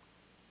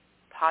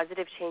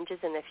 Positive changes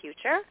in the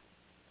future.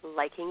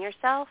 Liking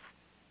yourself,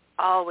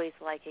 always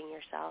liking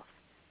yourself.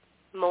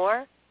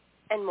 More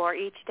and more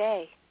each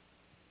day.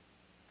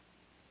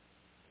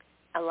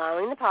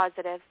 Allowing the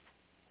positive,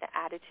 the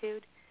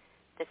attitude,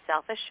 the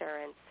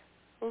self-assurance,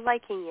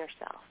 liking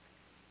yourself.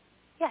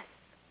 Yes.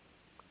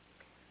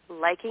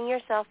 Liking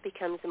yourself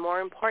becomes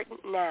more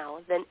important now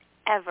than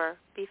ever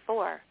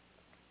before.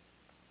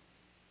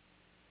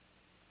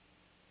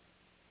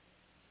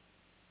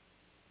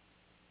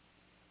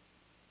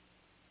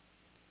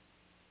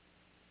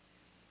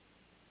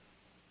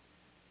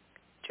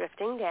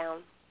 Drifting down,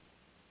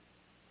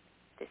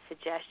 the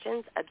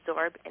suggestions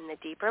absorb in the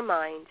deeper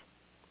mind.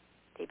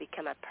 They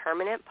become a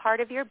permanent part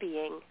of your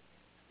being.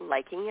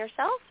 Liking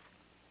yourself,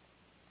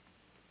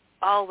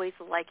 always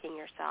liking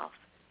yourself,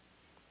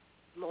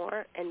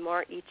 more and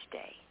more each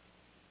day.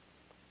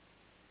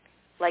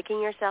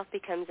 Liking yourself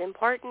becomes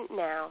important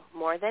now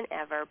more than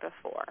ever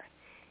before.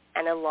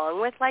 And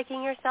along with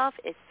liking yourself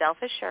is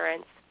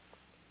self-assurance,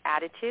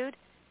 attitude,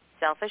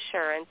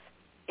 self-assurance.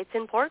 It's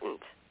important.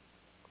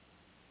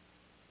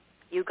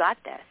 You got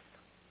this.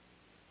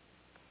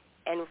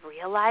 And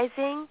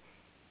realizing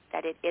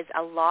that it is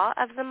a law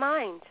of the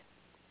mind,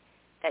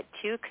 that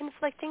two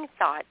conflicting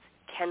thoughts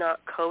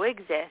cannot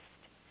coexist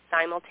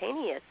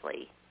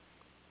simultaneously.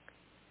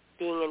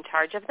 Being in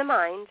charge of the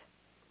mind,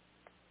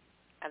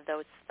 of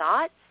those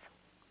thoughts,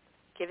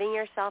 giving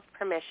yourself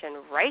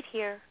permission right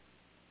here,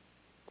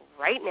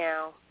 right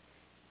now,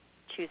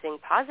 choosing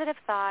positive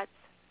thoughts,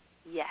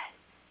 yes.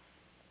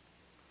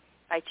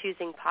 By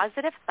choosing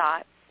positive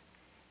thoughts,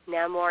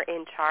 now more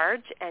in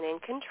charge and in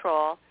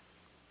control,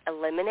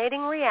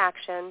 eliminating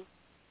reaction,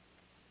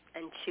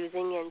 and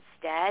choosing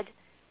instead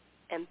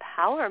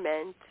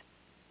empowerment.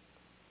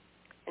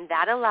 And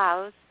that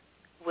allows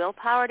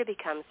willpower to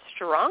become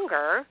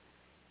stronger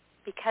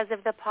because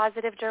of the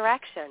positive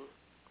direction.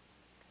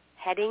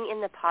 Heading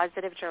in the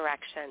positive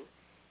direction.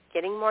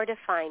 Getting more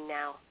defined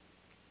now.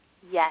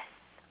 Yes.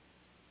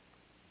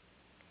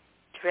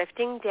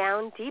 Drifting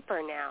down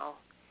deeper now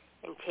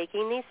and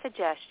taking these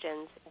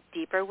suggestions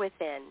deeper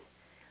within.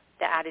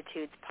 The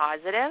attitude's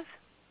positive,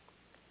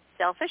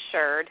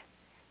 self-assured,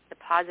 the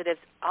positives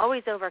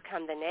always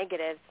overcome the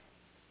negatives,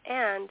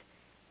 and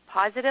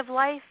positive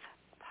life,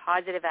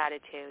 positive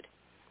attitude.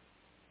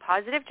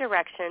 Positive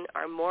direction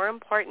are more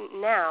important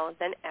now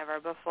than ever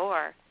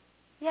before.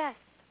 Yes.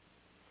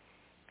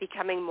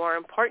 Becoming more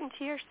important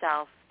to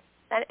yourself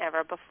than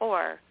ever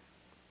before.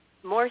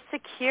 More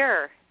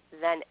secure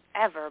than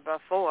ever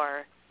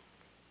before.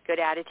 Good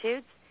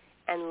attitudes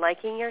and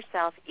liking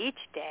yourself each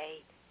day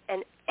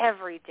and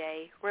every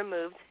day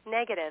removes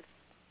negatives.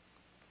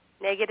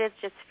 Negatives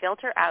just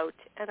filter out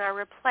and are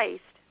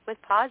replaced with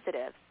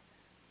positives.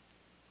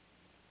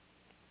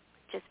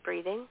 Just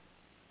breathing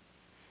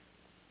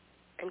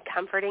and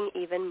comforting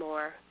even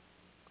more.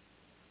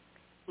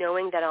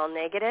 Knowing that all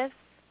negative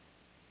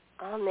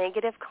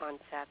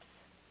concepts,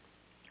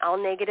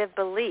 all negative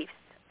beliefs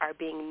are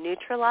being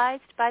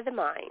neutralized by the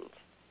mind.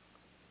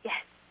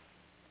 Yes.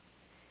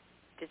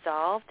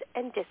 Dissolved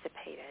and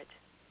dissipated,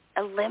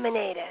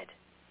 eliminated,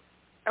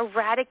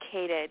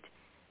 eradicated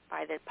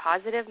by the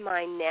positive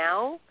mind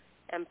now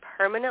and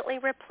permanently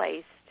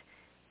replaced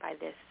by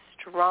this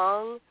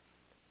strong,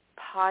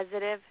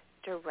 positive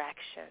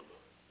direction.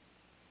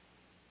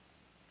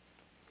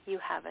 You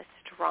have a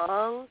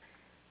strong,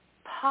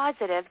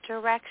 positive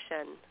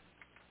direction.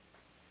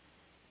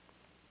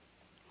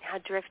 Now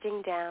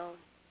drifting down,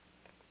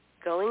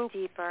 going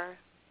deeper,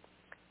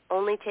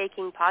 only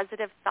taking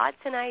positive thoughts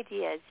and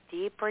ideas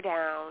deeper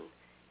down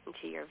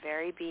into your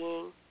very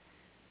being,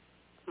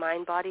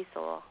 mind, body,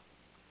 soul.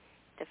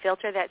 The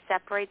filter that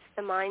separates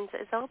the minds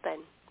is open,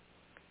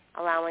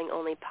 allowing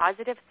only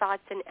positive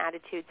thoughts and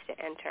attitudes to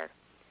enter.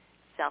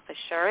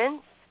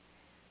 Self-assurance,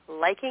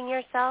 liking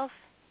yourself,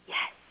 yes,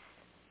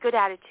 good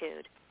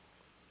attitude.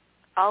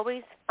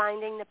 Always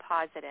finding the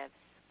positives,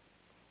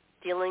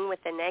 dealing with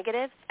the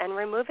negatives and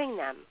removing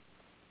them.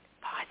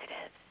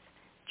 Positives,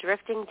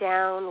 drifting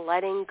down,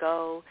 letting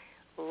go.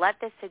 Let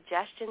the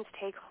suggestions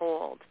take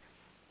hold.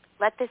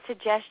 Let the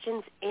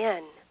suggestions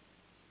in.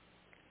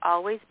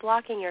 Always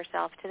blocking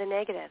yourself to the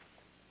negatives.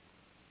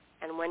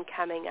 And when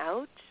coming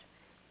out,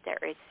 there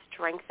is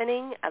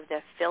strengthening of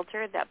the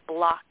filter that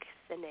blocks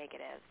the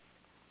negatives.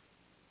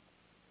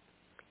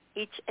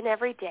 Each and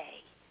every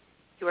day,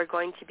 you are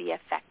going to be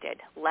affected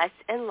less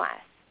and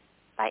less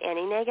by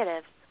any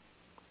negatives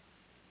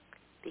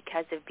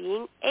because of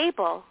being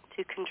able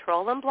to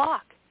control and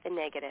block the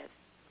negatives,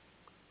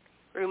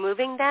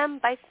 removing them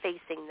by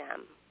facing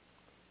them.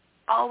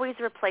 Always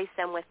replace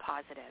them with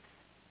positives.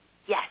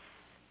 Yes,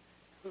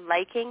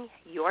 liking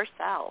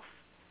yourself,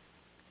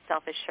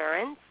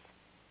 self-assurance,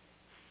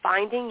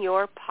 finding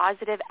your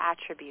positive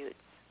attributes,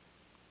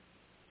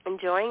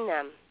 enjoying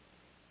them,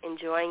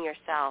 enjoying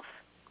yourself,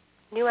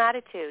 new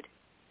attitude,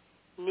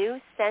 new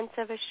sense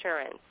of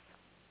assurance,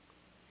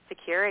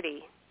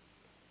 security,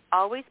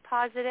 always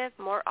positive,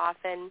 more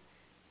often,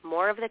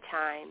 more of the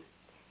time,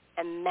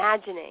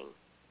 imagining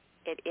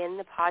it in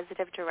the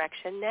positive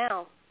direction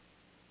now.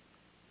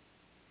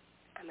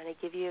 I'm going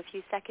to give you a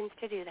few seconds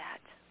to do that.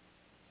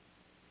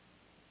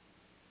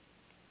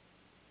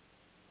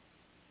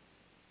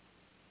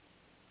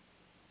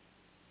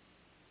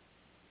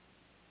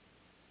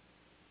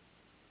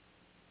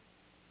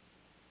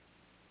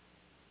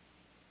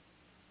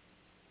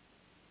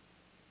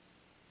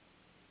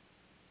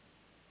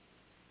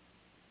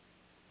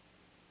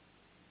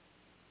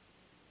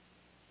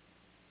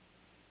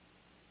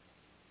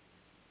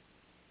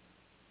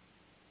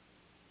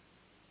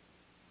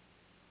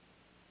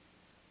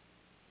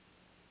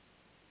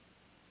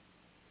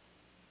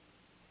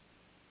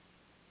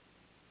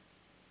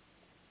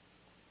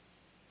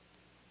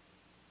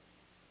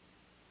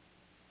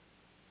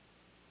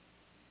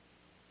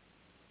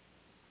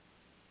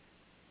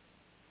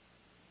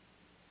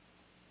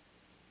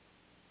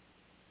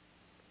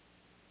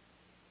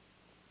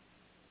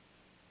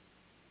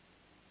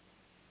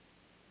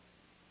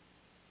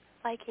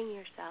 Liking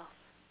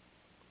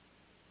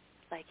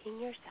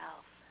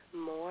yourself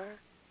more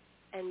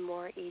and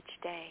more each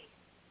day,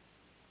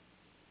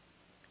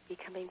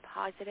 becoming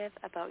positive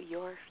about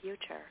your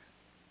future,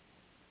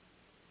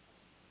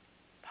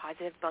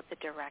 positive about the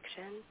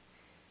direction,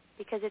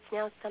 because it's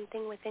now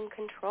something within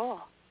control.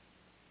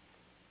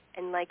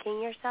 And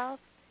liking yourself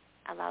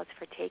allows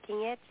for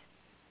taking it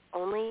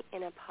only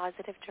in a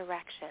positive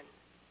direction,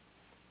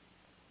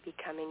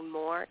 becoming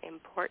more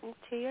important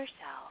to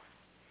yourself,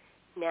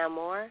 now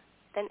more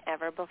than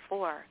ever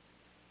before.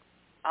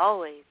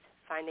 Always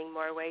finding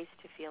more ways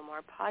to feel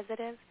more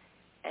positive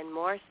and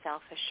more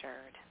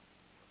self-assured.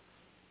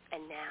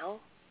 And now,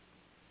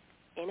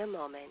 in a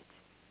moment,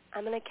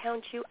 I'm going to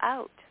count you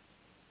out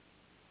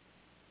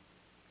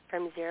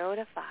from 0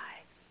 to 5.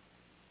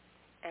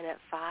 And at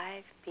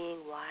 5, being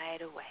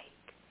wide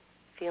awake,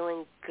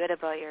 feeling good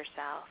about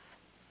yourself.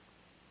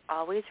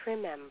 Always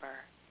remember,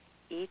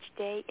 each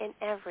day and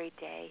every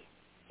day,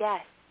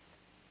 yes,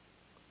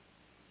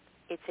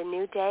 it's a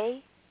new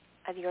day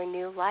of your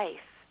new life,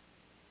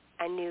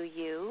 a new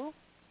you,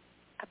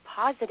 a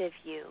positive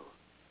you,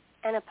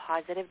 and a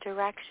positive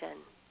direction.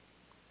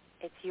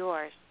 It's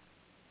yours.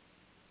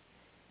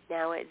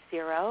 Now at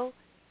 0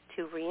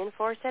 to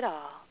reinforce it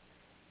all.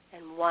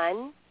 And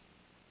 1,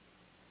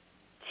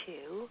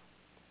 2,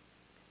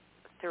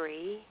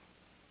 3,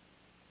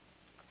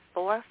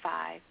 4,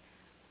 5,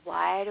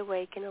 wide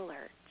awake and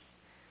alert.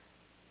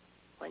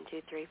 1,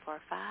 2, 3, 4,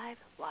 5,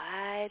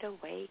 wide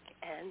awake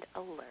and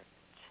alert.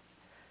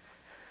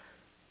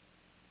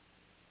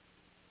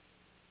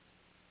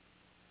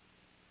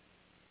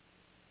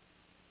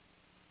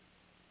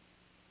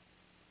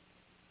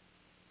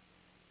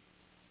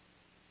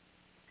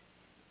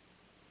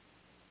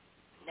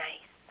 Nice.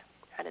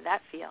 How did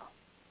that feel?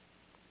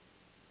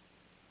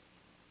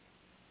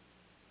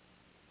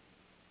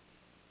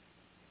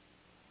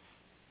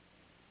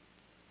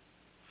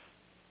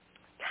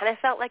 Kind of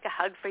felt like a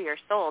hug for your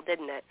soul,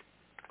 didn't it?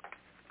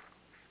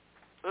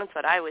 That's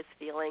what I was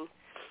feeling.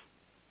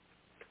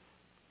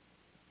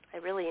 I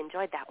really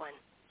enjoyed that one.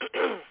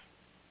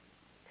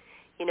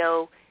 You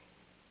know,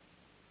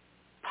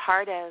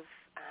 part of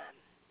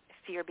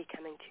fear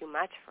becoming too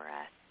much for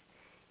us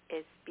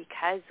is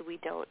because we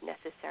don't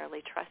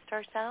necessarily trust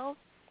ourselves,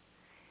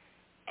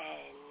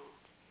 and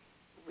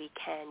we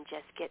can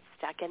just get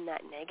stuck in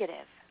that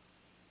negative.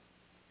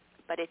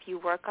 But if you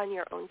work on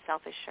your own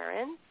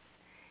self-assurance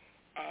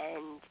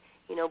and,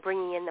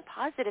 bringing in the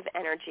positive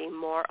energy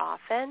more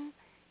often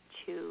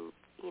to,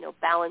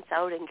 balance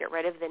out and get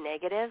rid of the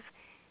negative,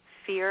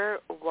 fear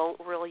won't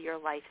rule your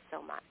life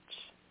so much.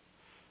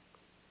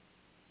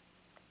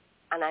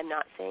 And I'm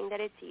not saying that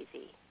it's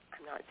easy.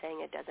 I'm not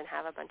saying it doesn't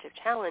have a bunch of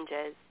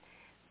challenges,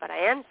 but I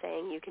am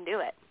saying you can do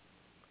it.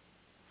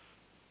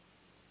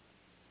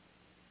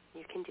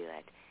 You can do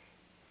it.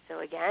 So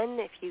again,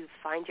 if you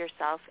find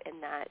yourself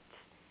in that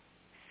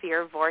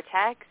fear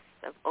vortex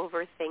of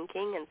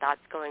overthinking and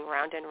thoughts going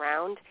round and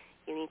round,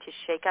 you need to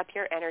shake up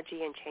your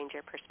energy and change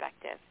your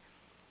perspective.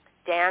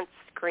 Dance,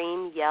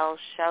 scream, yell,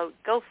 shout,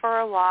 go for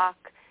a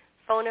walk,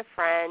 phone a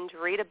friend,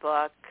 read a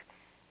book.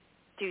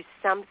 Do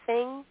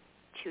something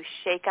to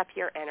shake up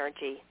your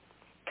energy.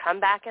 Come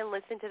back and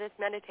listen to this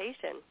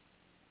meditation.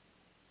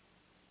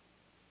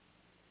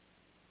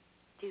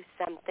 Do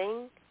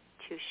something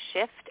to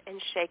shift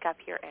and shake up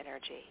your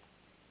energy.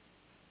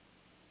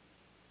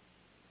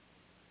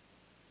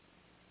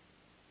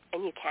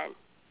 And you can.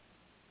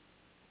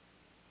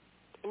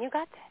 And you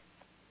got this.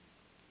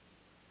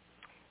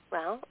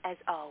 Well, as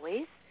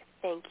always,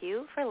 thank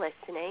you for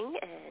listening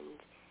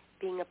and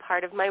being a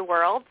part of my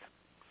world.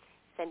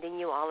 Sending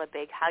you all a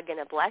big hug and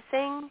a blessing.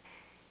 And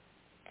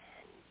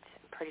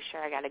I'm pretty sure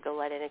I got to go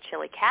let in a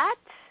chilly cat.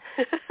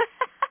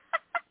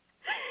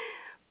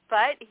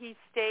 But he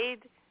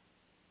stayed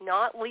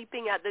not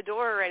leaping at the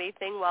door or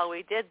anything while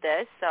we did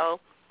this. So,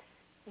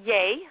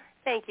 yay.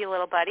 Thank you,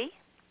 little buddy.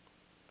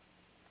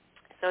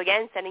 So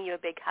again, sending you a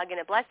big hug and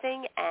a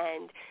blessing,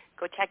 and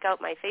go check out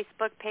my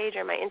Facebook page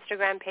or my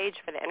Instagram page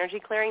for the energy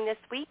clearing this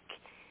week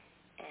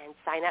and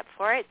sign up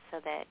for it so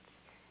that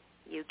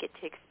you get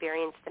to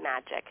experience the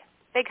magic.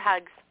 Big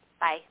hugs.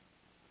 Bye.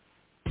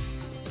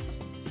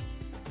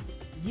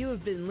 You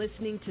have been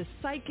listening to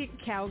Psychic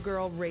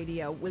Cowgirl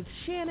Radio with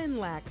Shannon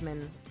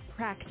Lackman.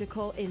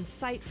 Practical,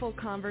 insightful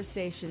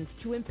conversations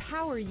to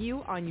empower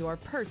you on your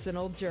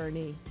personal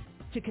journey.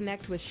 To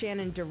connect with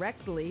Shannon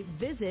directly,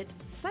 visit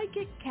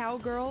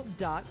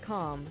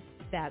psychiccowgirl.com.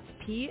 That's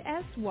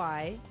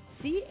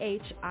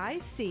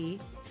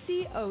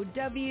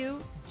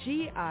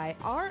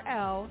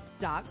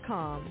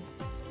PSYCHICCOWGIRL.com.